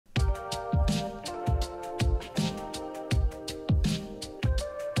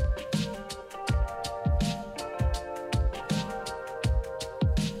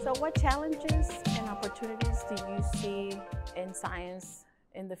What challenges and opportunities do you see in science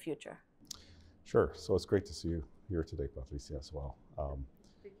in the future? Sure. So it's great to see you here today, Patricia, as well.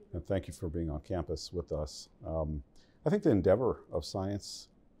 And thank you for being on campus with us. I think the endeavor of science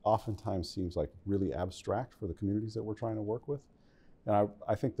oftentimes seems like really abstract for the communities that we're trying to work with. And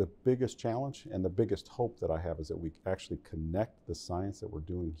I think the biggest challenge and the biggest hope that I have is that we actually connect the science that we're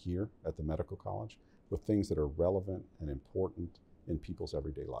doing here at the medical college with things that are relevant and important in people's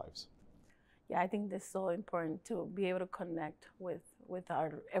everyday lives. Yeah, I think this is so important to be able to connect with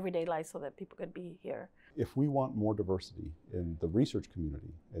our everyday life so that people could be here. If we want more diversity in the research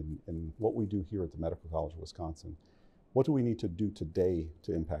community and what we do here at the Medical College of Wisconsin, what do we need to do today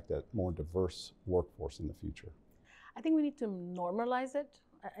to impact that more diverse workforce in the future? I think we need to normalize it.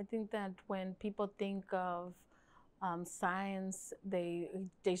 I think that when people think of science, they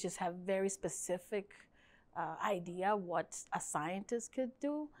just have very specific idea what a scientist could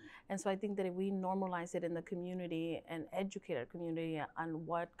do. And so I think that if we normalize it in the community and educate our community on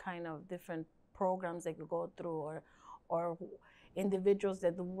what kind of different programs they could go through, or individuals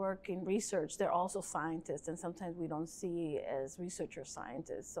that work in research, they're also scientists, and sometimes we don't see as researcher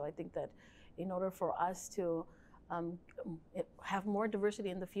scientists. So I think that in order for us to have more diversity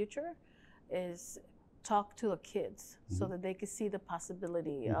in the future is talk to the kids so that they could see the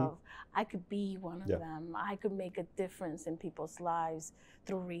possibility of, I could be one of them. I could make a difference in people's lives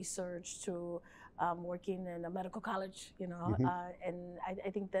through research, through working in a medical college, you know. And I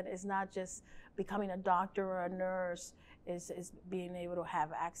think that it's not just becoming a doctor or a nurse, is being able to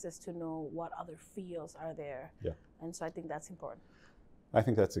have access to know what other fields are there. And so I think that's important. I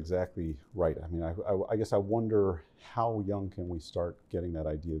think that's exactly right. I mean, I guess I wonder how young can we start getting that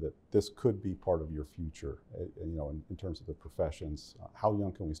idea that this could be part of your future, you know, in terms of the professions. How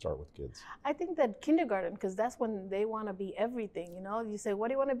young can we start with kids? I think that kindergarten, because that's when they want to be everything, you know. You say, what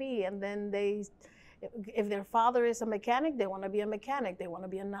do you want to be? And then if their father is a mechanic, they want to be a mechanic. They want to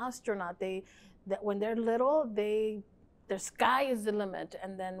be an astronaut. When they're little, their sky is the limit.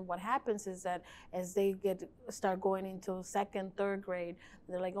 And then what happens is that as they start going into second, third grade,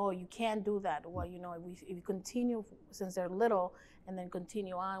 they're like, oh, you can't do that. Well, you know, if you continue since they're little and then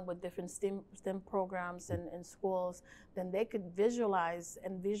continue on with different STEM programs in schools, then they could visualize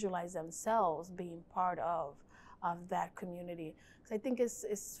themselves being part of that community. Because I think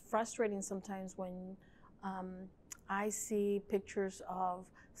it's frustrating sometimes when I see pictures of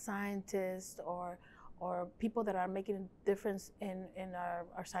scientists or people that are making a difference in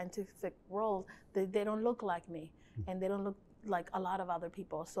our scientific world, they don't look like me, and they don't look like a lot of other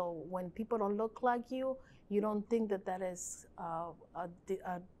people. So when people don't look like you, you don't think that is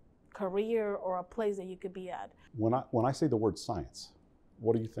a career or a place that you could be at. When I say the word science,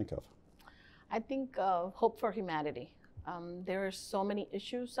 what do you think of? I think of hope for humanity. There are so many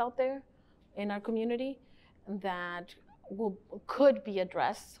issues out there in our community that could be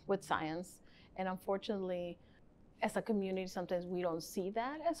addressed with science. And unfortunately, as a community, sometimes we don't see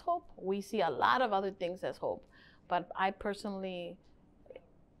that as hope. We see a lot of other things as hope. But I personally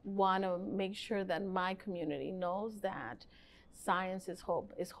want to make sure that my community knows that science is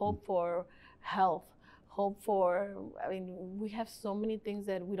hope. It's hope for health, hope for, I mean, we have so many things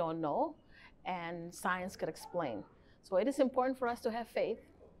that we don't know, and science could explain. So it is important for us to have faith.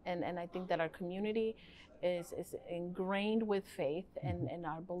 And I think that our community is ingrained with faith and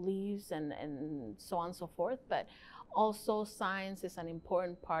our beliefs and so on and so forth, but also science is an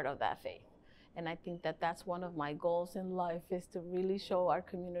important part of that faith. And I think that that's one of my goals in life, is to really show our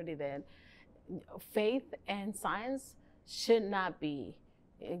community that faith and science should not be,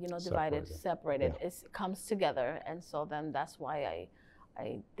 you know, divided, separated. It comes together. And so then that's why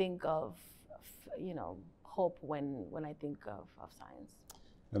I think of, you know, hope when I think of science.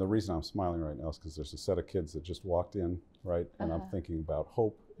 And the reason I'm smiling right now is because there's a set of kids that just walked in, right? And I'm thinking about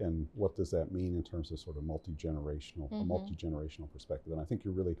hope and what does that mean in terms of sort of multi-generational, a multi-generational perspective. And I think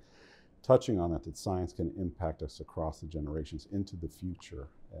you're really touching on that science can impact us across the generations into the future.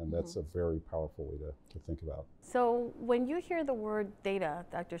 And that's a very powerful way to think about. So when you hear the word data,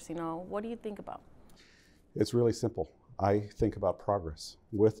 Dr. Zeno, what do you think about? It's really simple. I think about progress.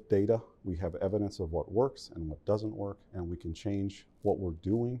 With data, we have evidence of what works and what doesn't work, and we can change what we're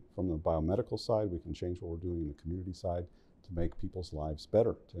doing from the biomedical side. We can change what we're doing in the community side to make people's lives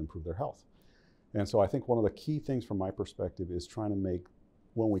better, to improve their health. And so I think one of the key things from my perspective is trying to make,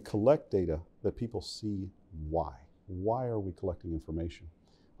 when we collect data, that people see why. Why are we collecting information?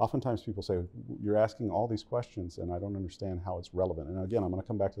 Oftentimes people say, you're asking all these questions and I don't understand how it's relevant. And again, I'm going to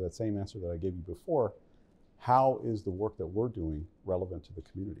come back to that same answer that I gave you before. How is the work that we're doing relevant to the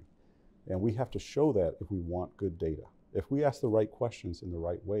community? And we have to show that if we want good data. If we ask the right questions in the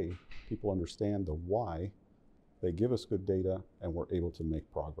right way, people understand the why, they give us good data, and we're able to make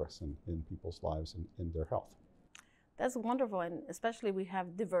progress in people's lives and in their health. That's wonderful, and especially we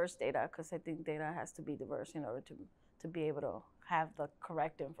have diverse data, because I think data has to be diverse in order to be able to have the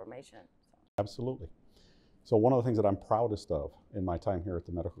correct information. So. Absolutely. So one of the things that I'm proudest of in my time here at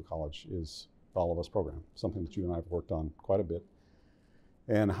the medical college is the All of Us program, something that you and I have worked on quite a bit.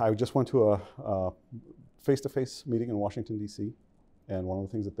 And I just went to a face-to-face meeting in Washington, D.C., and one of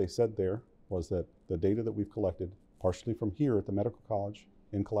the things that they said there was that the data that we've collected, partially from here at the medical college,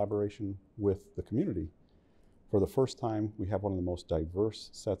 in collaboration with the community, for the first time, we have one of the most diverse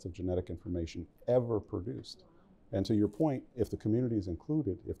sets of genetic information ever produced. And to your point, if the community is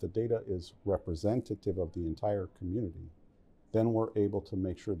included, if the data is representative of the entire community, then we're able to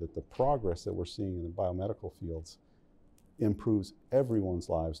make sure that the progress that we're seeing in the biomedical fields improves everyone's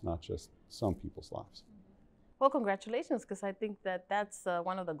lives, not just some people's lives. Well, congratulations, because I think that that's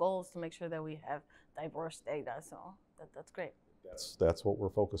one of the goals, to make sure that we have diverse data. So that's great. That's what we're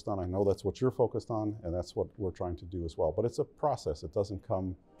focused on. I know that's what you're focused on, and that's what we're trying to do as well. But it's a process. It doesn't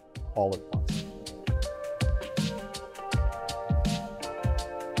come all at once.